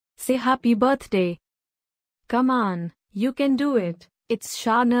Say happy birthday. Come on, you can do it. It's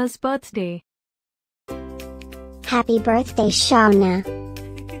Sharnah's birthday. Happy birthday, Sharnah.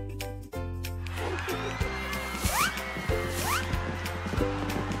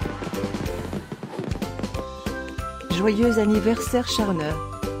 Joyeux anniversaire, Sharnah.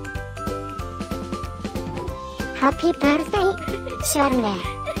 Happy birthday, Sharnah.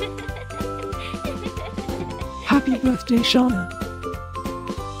 Happy birthday, Sharnah.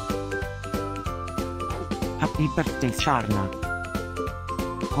 Happy birthday, Sharnah.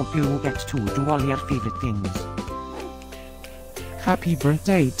 Hope you get to do all your favorite things. Happy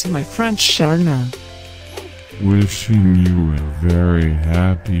birthday to my friend Sharnah. Wishing you a very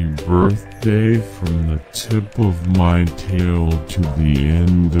happy birthday from the tip of my tail to the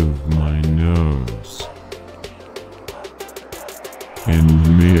end of my nose.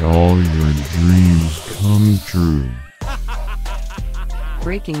 And may all your dreams come true.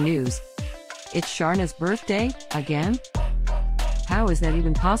 Breaking news. It's Sharnah's birthday, again? How is that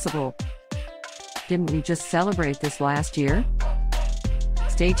even possible? Didn't we just celebrate this last year?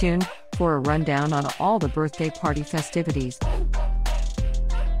 Stay tuned for a rundown on all the birthday party festivities.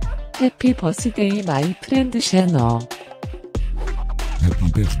 Happy birthday, my friend Sharnah. Happy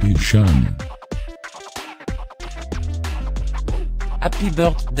birthday, Sharnah. Happy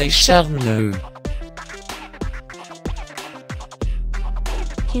birthday, Sharnah.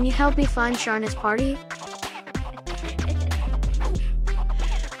 Can you help me find Sharnah's party?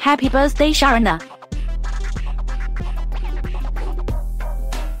 Happy birthday, Sharnah.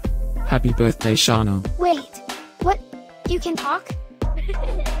 Happy birthday, Sharnah. Wait, what? You can talk?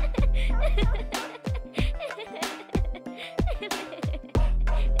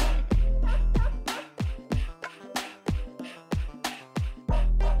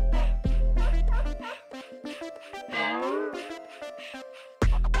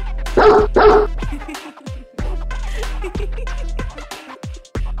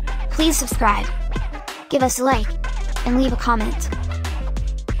 Please subscribe, give us a like, and leave a comment.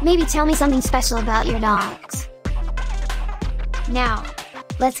 Maybe tell me something special about your dogs. Now,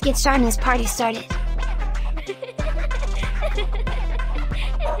 let's get Sharnah's party started.